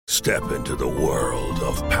Step into the world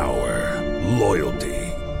of power, loyalty,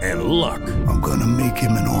 and luck. I'm gonna make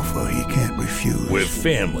him an offer he can't refuse. With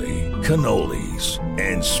family, cannolis,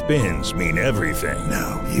 and spins mean everything.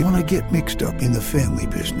 Now, you wanna get mixed up in the family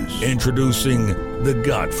business. Introducing The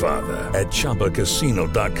Godfather at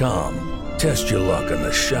ChumbaCasino.com. Test your luck in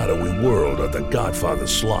the shadowy world of The Godfather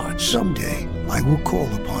slot. Someday, I will call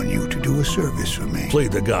upon you to do a service for me. Play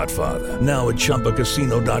The Godfather now at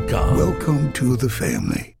ChumbaCasino.com. Welcome to the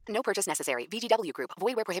family. No purchase necessary. VGW Group.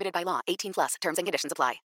 Void where prohibited by law. 18+. Terms and conditions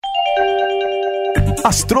apply.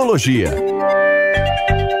 Astrologia.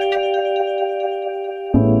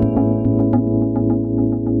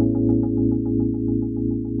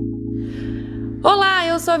 Olá,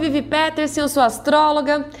 eu sou a Vivi Pettersen, eu sou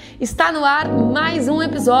astróloga. Está no ar mais um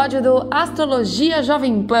episódio do Astrologia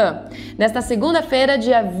JP. Nesta segunda-feira,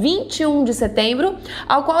 dia 21 de setembro,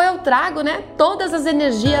 ao qual eu trago, todas as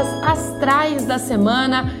energias astrais da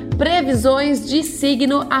semana, previsões de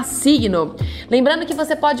signo a signo. Lembrando que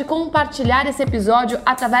você pode compartilhar esse episódio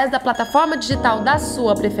através da plataforma digital da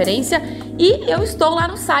sua preferência e eu estou lá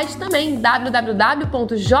no site também,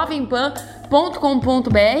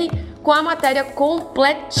 www.jovempan.com.br, com a matéria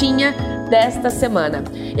completinha desta semana.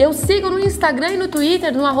 Eu sigo no Instagram e no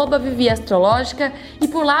Twitter, no @viviastrologica, e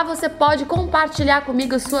por lá você pode compartilhar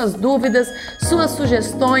comigo suas dúvidas, suas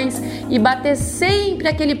sugestões e bater sempre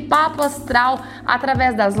aquele papo astral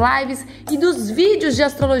através das lives e dos vídeos de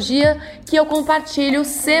astrologia que eu compartilho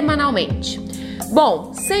semanalmente.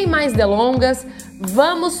 Bom, sem mais delongas,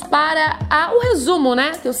 vamos para o resumo,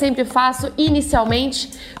 que eu sempre faço inicialmente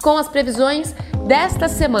com as previsões desta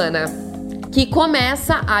semana, que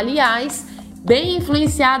começa, aliás, bem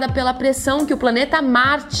influenciada pela pressão que o planeta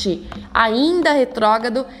Marte, ainda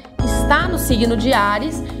retrógrado, está no signo de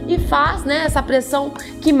Áries e faz, essa pressão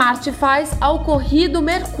que Marte faz ao corrido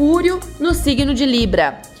Mercúrio no signo de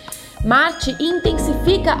Libra. Marte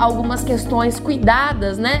intensifica algumas questões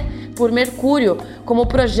cuidadas, por Mercúrio, como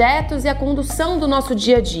projetos e a condução do nosso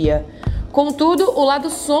dia a dia. Contudo, o lado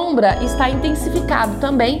sombra está intensificado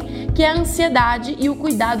também, que é a ansiedade e o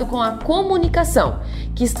cuidado com a comunicação,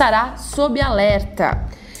 que estará sob alerta.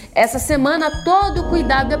 Essa semana, todo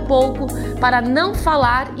cuidado é pouco para não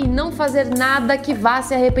falar e não fazer nada que vá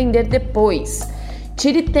se arrepender depois.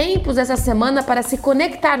 Tire tempos essa semana para se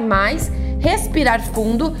conectar mais, respirar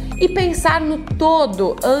fundo e pensar no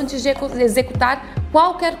todo antes de executar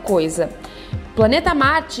qualquer coisa. O planeta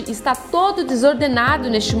Marte está todo desordenado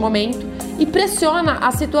neste momento e pressiona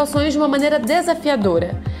as situações de uma maneira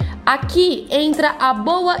desafiadora. Aqui entra a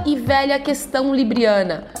boa e velha questão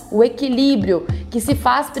libriana, o equilíbrio que se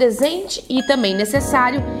faz presente e também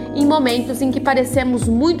necessário em momentos em que parecemos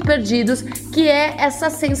muito perdidos, que é essa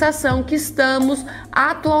sensação que estamos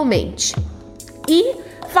atualmente. E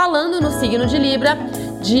falando no signo de Libra,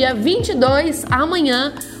 dia 22,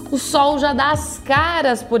 amanhã, o Sol já dá as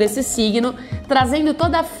caras por esse signo, trazendo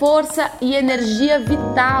toda a força e energia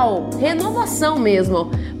vital, renovação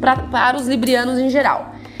mesmo, para os librianos em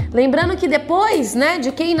geral. Lembrando que depois,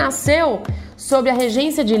 de quem nasceu sob a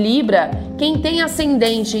regência de Libra, quem tem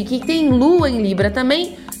ascendente e que tem lua em Libra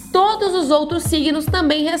também, todos os outros signos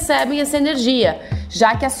também recebem essa energia,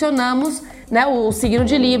 já que acionamos o signo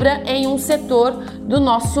de Libra em um setor do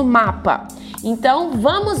nosso mapa. Então,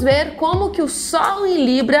 vamos ver como que o Sol em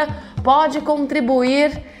Libra pode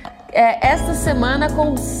contribuir esta semana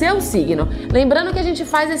com o seu signo. Lembrando que a gente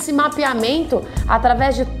faz esse mapeamento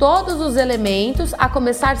através de todos os elementos, a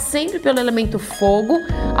começar sempre pelo elemento fogo,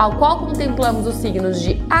 ao qual contemplamos os signos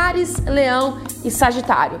de Áries, Leão e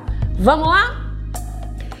Sagitário. Vamos lá?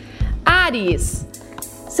 Áries.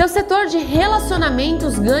 Seu setor de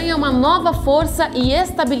relacionamentos ganha uma nova força e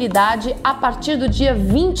estabilidade a partir do dia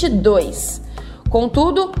 22.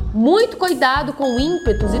 Contudo, muito cuidado com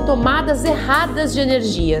ímpetos e tomadas erradas de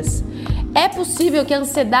energias. É possível que a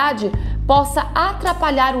ansiedade possa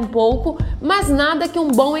atrapalhar um pouco, mas nada que um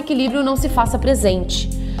bom equilíbrio não se faça presente.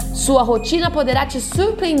 Sua rotina poderá te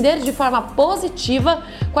surpreender de forma positiva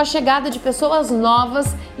com a chegada de pessoas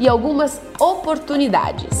novas e algumas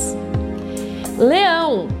oportunidades.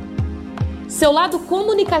 Leão. Seu lado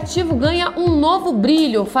comunicativo ganha um novo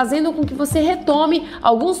brilho, fazendo com que você retome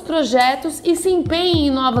alguns projetos e se empenhe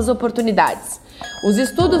em novas oportunidades. Os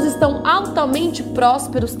estudos estão altamente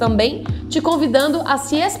prósperos também, te convidando a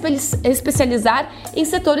se especializar em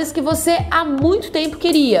setores que você há muito tempo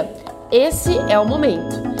queria. Esse é o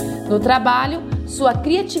momento. No trabalho, sua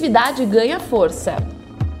criatividade ganha força.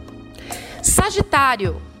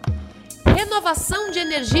 Sagitário. renovação de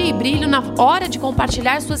energia e brilho na hora de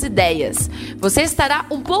compartilhar suas ideias. Você estará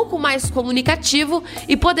um pouco mais comunicativo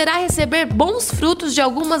e poderá receber bons frutos de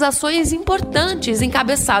algumas ações importantes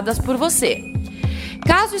encabeçadas por você.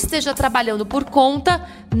 Caso esteja trabalhando por conta,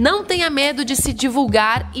 não tenha medo de se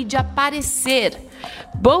divulgar e de aparecer.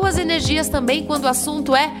 Boas energias também quando o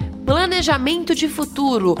assunto é planejamento de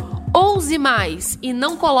futuro. Ouse mais e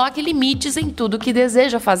não coloque limites em tudo que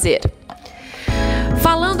deseja fazer.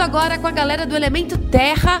 Falando agora com a galera do elemento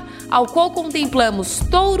terra, ao qual contemplamos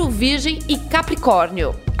touro, virgem e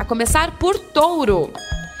capricórnio. A começar por touro.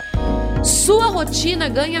 Sua rotina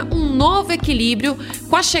ganha um novo equilíbrio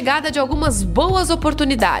com a chegada de algumas boas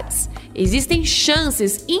oportunidades. Existem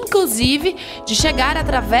chances, inclusive, de chegar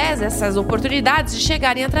através essas oportunidades, de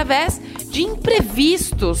chegarem através de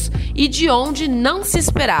imprevistos e de onde não se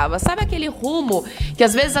esperava. Sabe aquele rumo que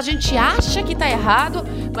às vezes a gente acha que está errado,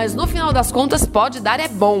 mas no final das contas pode dar é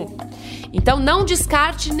bom. Então não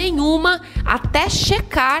descarte nenhuma até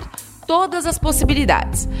checar todas as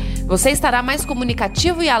possibilidades. Você estará mais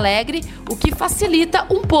comunicativo e alegre, o que facilita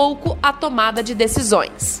um pouco a tomada de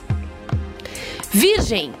decisões.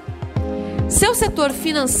 Virgem. Seu setor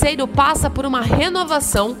financeiro passa por uma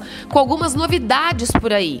renovação com algumas novidades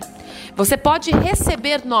por aí. Você pode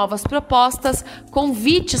receber novas propostas,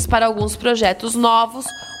 convites para alguns projetos novos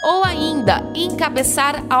ou ainda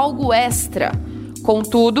encabeçar algo extra.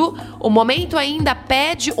 Contudo, o momento ainda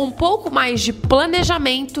pede um pouco mais de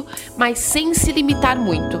planejamento, mas sem se limitar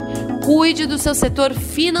muito. Cuide do seu setor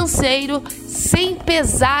financeiro sem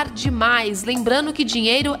pesar demais, lembrando que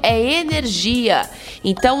dinheiro é energia.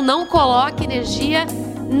 Então não coloque energia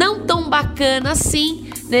não tão bacana assim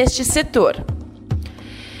neste setor.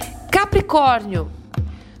 Capricórnio,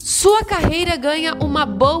 sua carreira ganha uma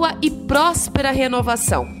boa e próspera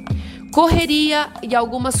renovação. Correria e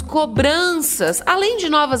algumas cobranças, além de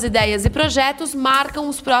novas ideias e projetos, marcam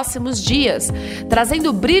os próximos dias,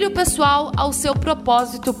 trazendo brilho pessoal ao seu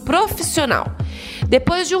propósito profissional.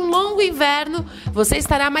 Depois de um longo inverno, você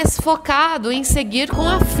estará mais focado em seguir com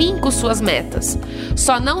afinco suas metas.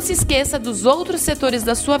 Só não se esqueça dos outros setores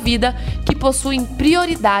da sua vida que possuem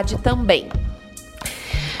prioridade também.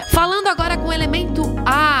 Falando agora com o elemento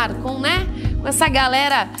ar, com essa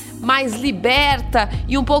galera mais liberta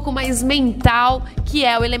e um pouco mais mental, que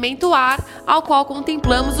é o elemento ar, ao qual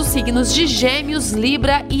contemplamos os signos de Gêmeos,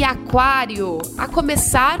 Libra e Aquário. A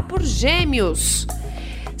começar por Gêmeos.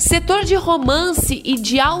 Setor de romance e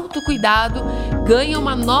de autocuidado ganha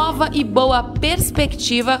uma nova e boa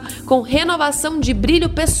perspectiva com renovação de brilho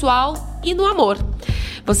pessoal e no amor.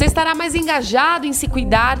 Você estará mais engajado em se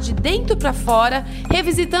cuidar de dentro para fora,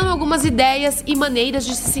 revisitando algumas ideias e maneiras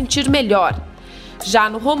de se sentir melhor. Já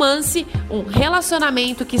no romance, um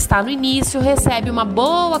relacionamento que está no início recebe uma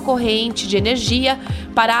boa corrente de energia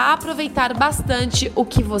para aproveitar bastante o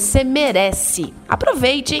que você merece.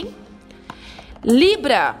 Aproveite, hein?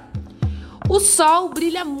 Libra. O sol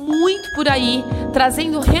brilha muito por aí,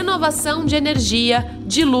 trazendo renovação de energia,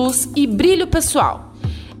 de luz e brilho pessoal.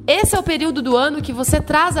 Esse é o período do ano que você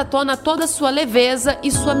traz à tona toda a sua leveza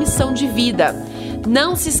e sua missão de vida.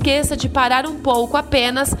 Não se esqueça de parar um pouco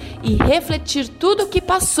apenas e refletir tudo o que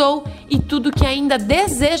passou e tudo o que ainda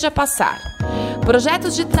deseja passar.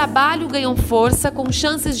 Projetos de trabalho ganham força com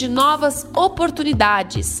chances de novas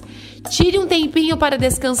oportunidades. Tire um tempinho para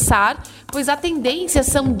descansar, pois a tendência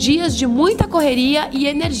são dias de muita correria e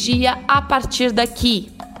energia a partir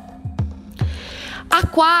daqui.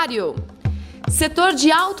 Aquário. Setor de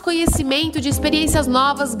autoconhecimento e de experiências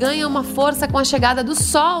novas ganha uma força com a chegada do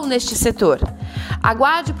sol neste setor.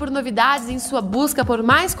 Aguarde por novidades em sua busca por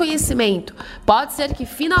mais conhecimento. Pode ser que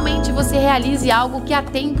finalmente você realize algo que há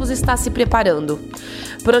tempos está se preparando.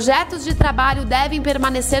 Projetos de trabalho devem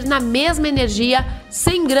permanecer na mesma energia,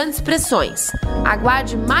 sem grandes pressões.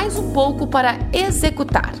 Aguarde mais um pouco para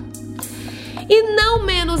executar. E não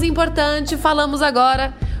menos importante, falamos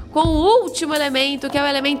agora com o último elemento, que é o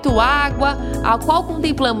elemento água, ao qual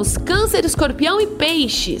contemplamos Câncer, Escorpião e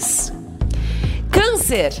Peixes.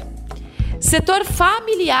 Câncer. Setor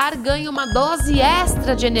familiar ganha uma dose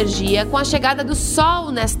extra de energia com a chegada do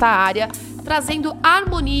sol nesta área, trazendo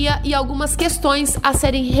harmonia e algumas questões a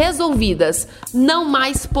serem resolvidas, não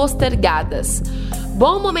mais postergadas.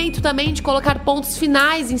 Bom momento também de colocar pontos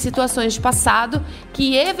finais em situações de passado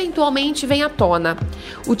que eventualmente vêm à tona.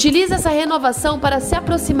 Utilize essa renovação para se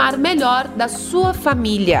aproximar melhor da sua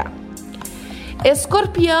família.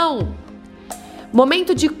 Escorpião.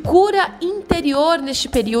 Momento de cura interior neste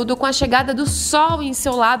período com a chegada do Sol em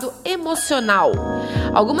seu lado emocional.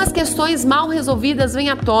 Algumas questões mal resolvidas vêm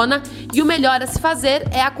à tona e o melhor a se fazer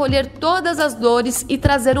é acolher todas as dores e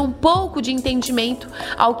trazer um pouco de entendimento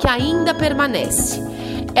ao que ainda permanece.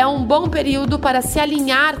 É um bom período para se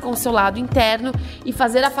alinhar com seu lado interno e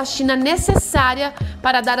fazer a faxina necessária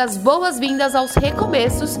para dar as boas-vindas aos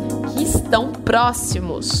recomeços que estão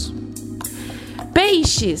próximos.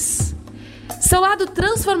 Peixes. Seu lado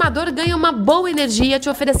transformador ganha uma boa energia, te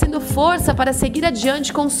oferecendo força para seguir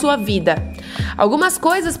adiante com sua vida. Algumas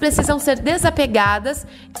coisas precisam ser desapegadas,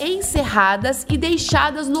 encerradas e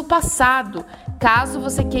deixadas no passado, caso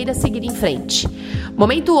você queira seguir em frente.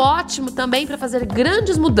 Momento ótimo também para fazer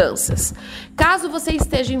grandes mudanças. Caso você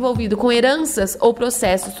esteja envolvido com heranças ou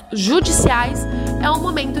processos judiciais, é um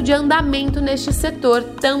momento de andamento neste setor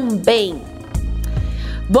também.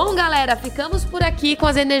 Bom, galera, ficamos por aqui com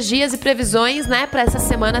as energias e previsões, para essa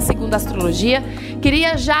semana segundo a astrologia.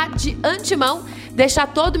 Queria já de antemão deixar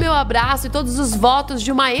todo o meu abraço e todos os votos de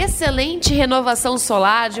uma excelente renovação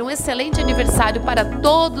solar, de um excelente aniversário para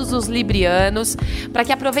todos os librianos, para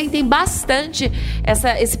que aproveitem bastante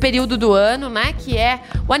esse período do ano, que é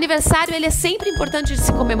o aniversário. Ele é sempre importante de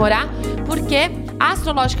se comemorar, porque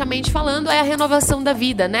astrologicamente falando é a renovação da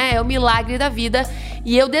vida, é o milagre da vida,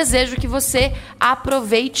 e eu desejo que você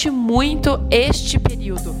aproveite muito este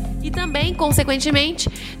período. E também, consequentemente,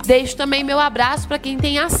 deixo também meu abraço para quem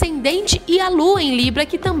tem ascendente e a lua em Libra,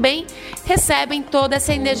 que também recebem toda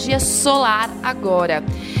essa energia solar agora.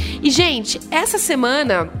 E, gente, essa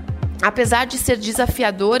semana, apesar de ser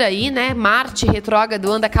desafiadora aí, Marte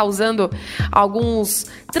retrógrado anda causando alguns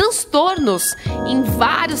transtornos em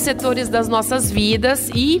vários setores das nossas vidas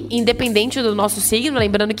e independente do nosso signo,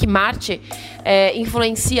 lembrando que Marte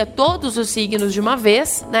influencia todos os signos de uma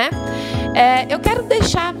vez, eu quero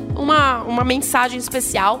deixar uma mensagem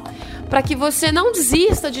especial para que você não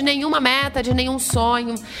desista de nenhuma meta, de nenhum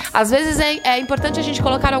sonho. Às vezes é importante a gente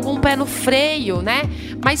colocar algum pé no freio,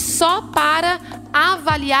 mas só para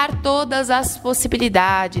avaliar todas as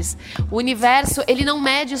possibilidades. O universo, ele não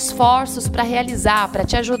mede esforços para realizar, para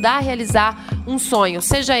te ajudar a realizar um sonho,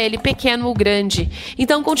 seja ele pequeno ou grande.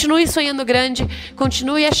 Então continue sonhando grande,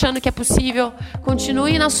 continue achando que é possível,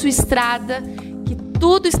 continue na sua estrada, que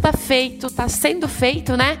tudo está sendo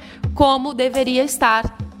feito, como deveria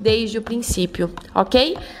estar desde o princípio,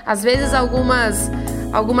 ok? Às vezes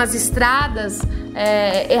algumas estradas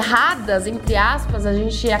erradas, entre aspas, a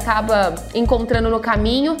gente acaba encontrando no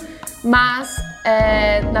caminho, mas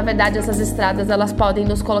na verdade essas estradas elas podem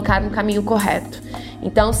nos colocar no caminho correto.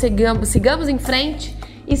 Então sigamos em frente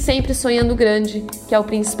e sempre sonhando grande, que é o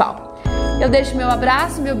principal. Eu deixo meu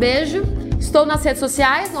abraço, meu beijo. Estou nas redes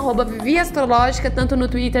sociais, no @viviastrologica, tanto no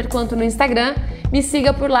Twitter quanto no Instagram. Me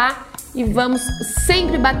siga por lá e vamos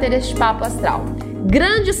sempre bater este papo astral.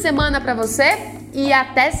 Grande semana para você e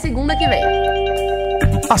até segunda que vem.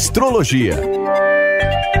 Astrologia.